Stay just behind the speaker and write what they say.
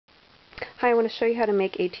Hi, I want to show you how to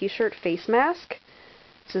make a t-shirt face mask.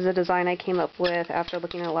 This is a design I came up with after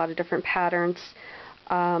looking at a lot of different patterns.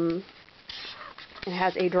 It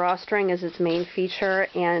has a drawstring as its main feature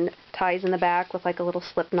and ties in the back with like a little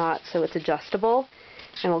slip knot so it's adjustable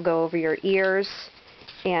and will go over your ears,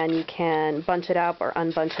 and you can bunch it up or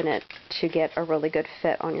unbunch it to get a really good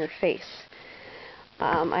fit on your face.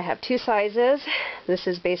 I have two sizes. This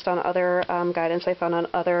is based on other guidance I found on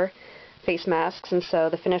other face masks, and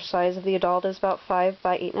so the finished size of the adult is about 5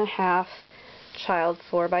 by 8.5, child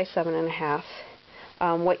 4 by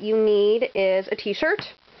 7.5. What you need is a t-shirt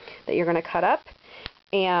that you're going to cut up,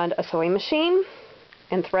 and a sewing machine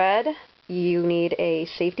and thread. You need a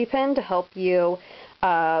safety pin to help you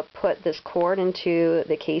put this cord into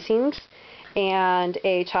the casings, and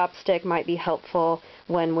a chopstick might be helpful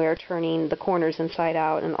when we're turning the corners inside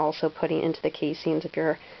out and also putting into the casings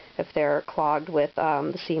if they're clogged with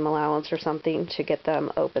the seam allowance or something, to get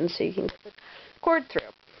them open so you can put the cord through.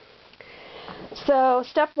 So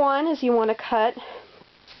step one is you want to cut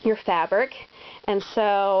your fabric, and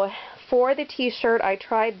so for the t-shirt I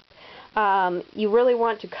tried, you really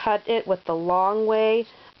want to cut it with the long way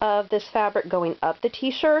of this fabric going up the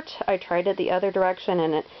t-shirt. I tried it the other direction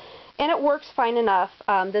and it works fine enough.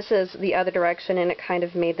 This is the other direction, and it kind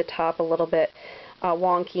of made the top a little bit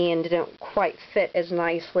wonky and didn't quite fit as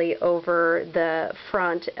nicely over the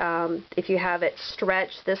front. If you have it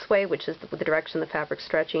stretched this way, which is the direction the fabric's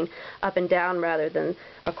stretching, up and down rather than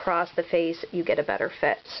across the face, you get a better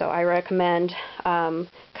fit. So I recommend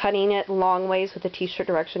cutting it long ways with the t-shirt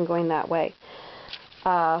direction going that way.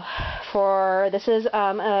 For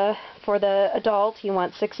the adult, you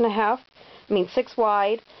want 6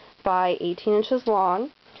 wide by 18 inches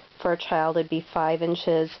long. For a child, it'd be 5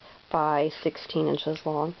 inches by 16 inches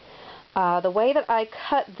long. The way that I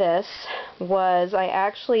cut this was I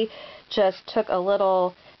actually just took a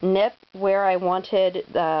little nip where I wanted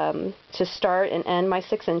to start and end my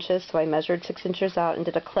 6 inches, so I measured 6 inches out and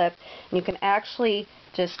did a clip. And you can actually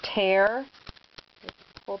just tear,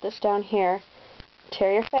 hold this down here,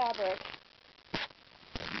 tear your fabric.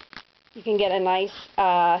 You can get a nice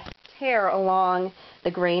tear along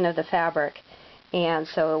the grain of the fabric, and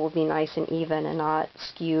so it will be nice and even and not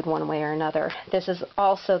skewed one way or another. This is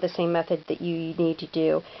also the same method that you need to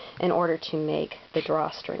do in order to make the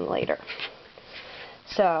drawstring later.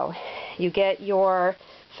 So you get your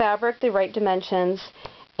fabric the right dimensions,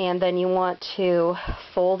 and then you want to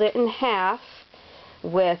fold it in half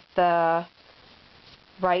with the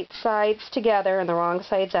right sides together and the wrong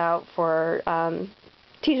sides out. For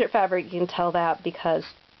t-shirt fabric, you can tell that because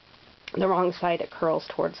the wrong side, it curls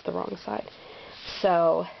towards the wrong side.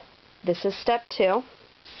 So this is step 2.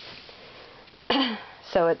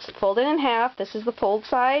 So it's folded in half. This is the fold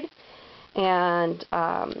side, and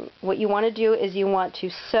what you want to do is you want to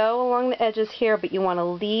sew along the edges here, but you want to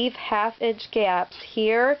leave half-inch gaps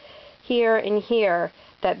here, here, and here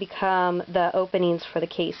that become the openings for the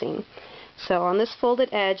casing. So on this folded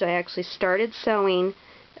edge, I actually started sewing.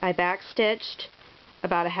 I backstitched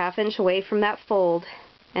about a ½ inch away from that fold,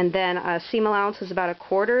 and then a seam allowance is about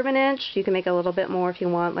 1/4 inch. You can make a little bit more if you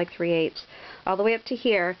want, like 3/8, all the way up to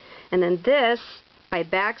here. And then this, I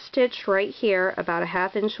backstitched right here about a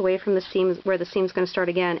 ½ inch away from the seams where the seam's going to start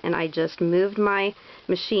again, and I just moved my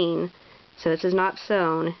machine so this is not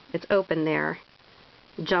sewn, it's open there,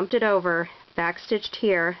 jumped it over, backstitched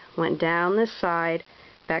here, went down this side,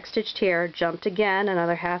 backstitched here, jumped again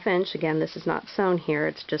another ½ inch. Again, this is not sewn here,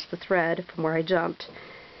 it's just the thread from where I jumped,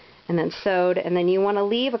 and then sewed. And then you want to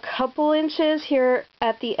leave a couple inches here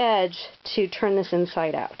at the edge to turn this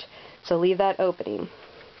inside out. So leave that opening.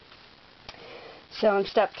 So in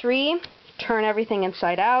step 3, turn everything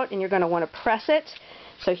inside out, and you're going to want to press it.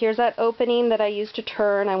 So here's that opening that I used to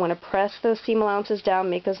turn. I want to press those seam allowances down,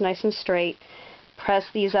 make those nice and straight, press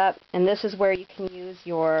these up, and this is where you can use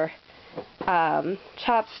your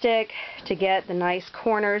chopstick to get the nice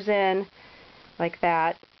corners in, like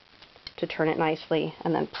that, to turn it nicely,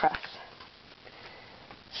 and then press.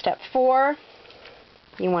 Step 4,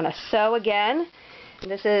 you want to sew again.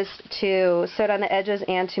 This is to sew down the edges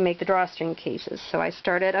and to make the drawstring cases. So I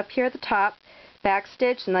started up here at the top,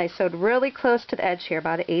 backstitched, and I sewed really close to the edge here,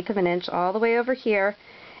 about 1/8 inch all the way over here,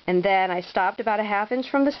 and then I stopped about a ½ inch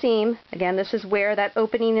from the seam. Again, this is where that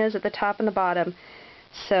opening is at the top and the bottom.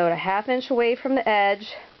 Sewed a ½ inch away from the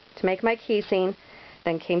edge to make my casing,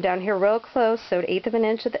 then came down here real close, sewed 1/8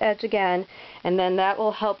 inch at the edge again, and then that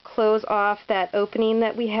will help close off that opening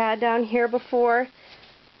that we had down here before.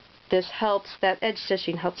 This helps, that edge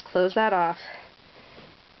stitching helps close that off.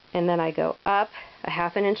 And then I go up a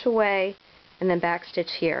 ½ inch away and then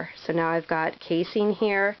backstitch here. So now I've got casing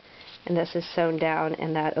here and this is sewn down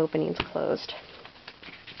and that opening's closed.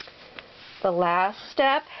 The last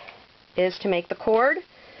step is to make the cord.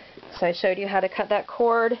 So I showed you how to cut that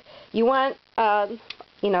cord. You want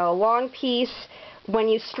you know, a long piece. When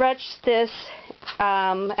you stretch this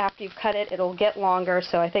after you've cut it, it'll get longer.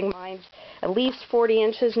 So I think mine's at least 40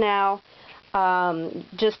 inches now.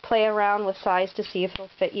 Just play around with size to see if it'll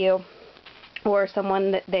fit you or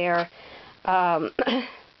someone there.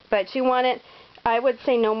 But you want it, I would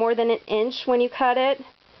say no more than an inch when you cut it,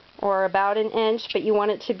 or about an inch, but you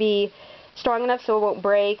want it to be strong enough so it won't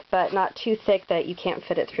break, but not too thick that you can't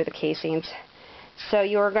fit it through the casings. So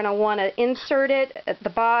you're going to want to insert it at the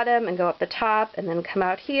bottom and go up the top and then come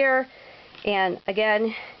out here. And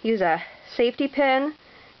again, use a safety pin.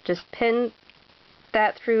 Just pin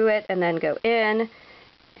that through it and then go in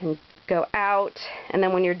and go out. And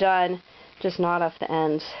then when you're done, just knot off the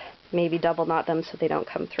ends. Maybe double knot them so they don't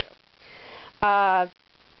come through.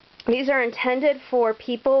 These are intended for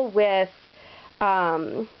people with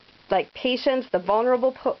like patients, the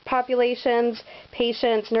vulnerable populations,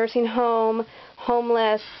 patients, nursing home,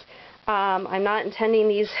 homeless. I'm not intending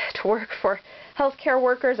these to work for healthcare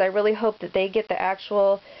workers. I really hope that they get the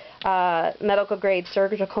actual medical grade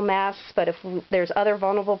surgical masks, but if there's other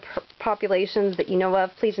vulnerable populations that you know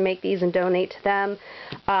of, please make these and donate to them.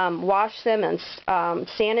 Wash them in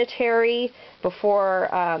sanitary before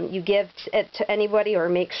you give it to anybody, or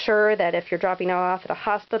make sure that if you're dropping it off at a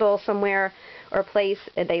hospital somewhere or a place,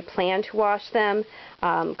 they plan to wash them.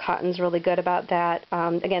 Cotton's really good about that.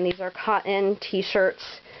 Again, these are cotton t-shirts,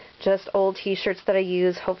 just old t-shirts that I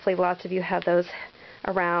use. Hopefully lots of you have those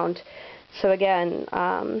around. So again,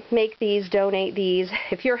 make these, donate these.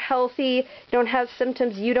 If you're healthy, you don't have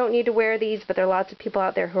symptoms, you don't need to wear these, but there are lots of people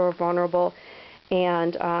out there who are vulnerable,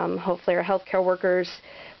 and hopefully our healthcare workers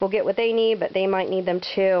will get what they need, but they might need them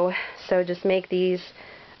too. So just make these,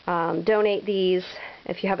 donate these.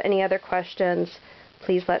 If you have any other questions,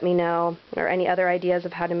 please let me know, or any other ideas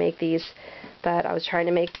of how to make these. But I was trying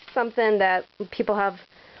to make something that people have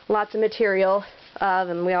lots of material of,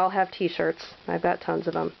 and we all have t-shirts. I've got tons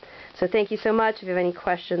of them. So thank you so much. If you have any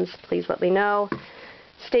questions, please let me know.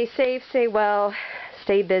 Stay safe, stay well,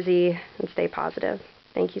 stay busy, and stay positive.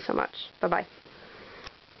 Thank you so much. Bye-bye.